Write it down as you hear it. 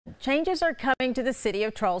Changes are coming to the City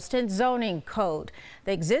of Charleston zoning code.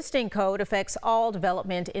 The existing code affects all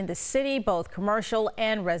development in the city, both commercial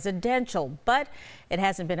and residential, but it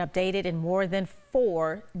hasn't been updated in more than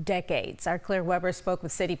 4 decades. Our Claire Weber spoke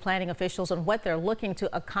with city planning officials on what they're looking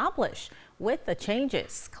to accomplish with the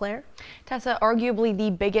changes. Claire? Tessa, arguably the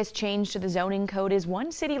biggest change to the zoning code is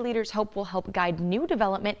one city leaders hope will help guide new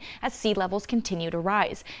development as sea levels continue to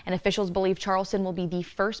rise. And officials believe Charleston will be the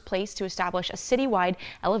first place to establish a citywide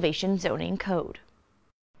elevation zoning code.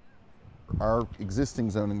 Our existing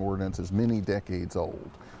zoning ordinance is many decades old,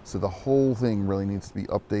 so the whole thing really needs to be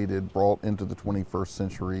updated, brought into the 21st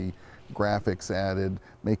century, graphics added,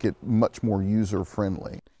 make it much more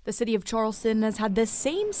user-friendly. The City of Charleston has had the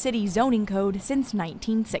same city zoning code since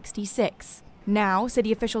 1966. Now,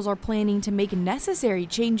 city officials are planning to make necessary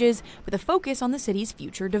changes with a focus on the city's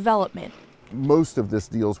future development. Most of this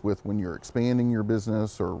deals with when you're expanding your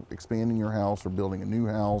business or expanding your house or building a new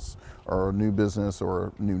house or a new business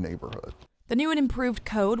or a new neighborhood. The new and improved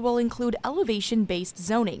code will include elevation-based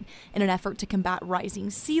zoning in an effort to combat rising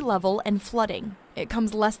sea level and flooding. It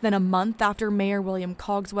comes less than a month after Mayor William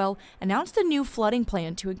Cogswell announced a new flooding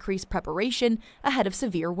plan to increase preparation ahead of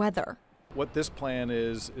severe weather. What this plan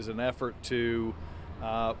is an effort to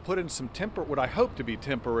put in some what I hope to be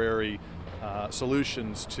temporary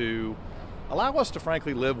solutions to allow us to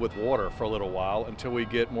frankly live with water for a little while until we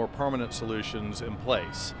get more permanent solutions in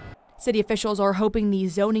place. City officials are hoping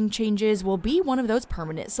these zoning changes will be one of those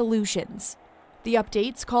permanent solutions. The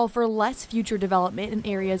updates call for less future development in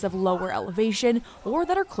areas of lower elevation or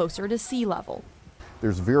that are closer to sea level.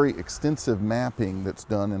 There's very extensive mapping that's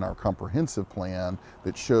done in our comprehensive plan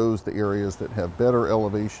that shows the areas that have better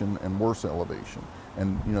elevation and worse elevation.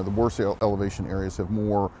 And the worse elevation areas have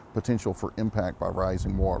more potential for impact by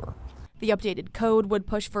rising water. The updated code would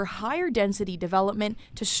push for higher density development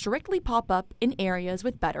to strictly pop up in areas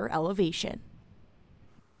with better elevation.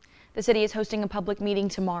 The city is hosting a public meeting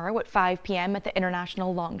tomorrow at 5 p.m. at the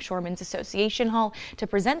International Longshoremen's Association Hall to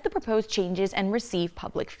present the proposed changes and receive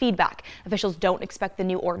public feedback. Officials don't expect the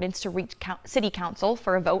new ordinance to reach City Council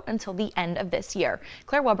for a vote until the end of this year.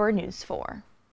 Claire Weber, News 4.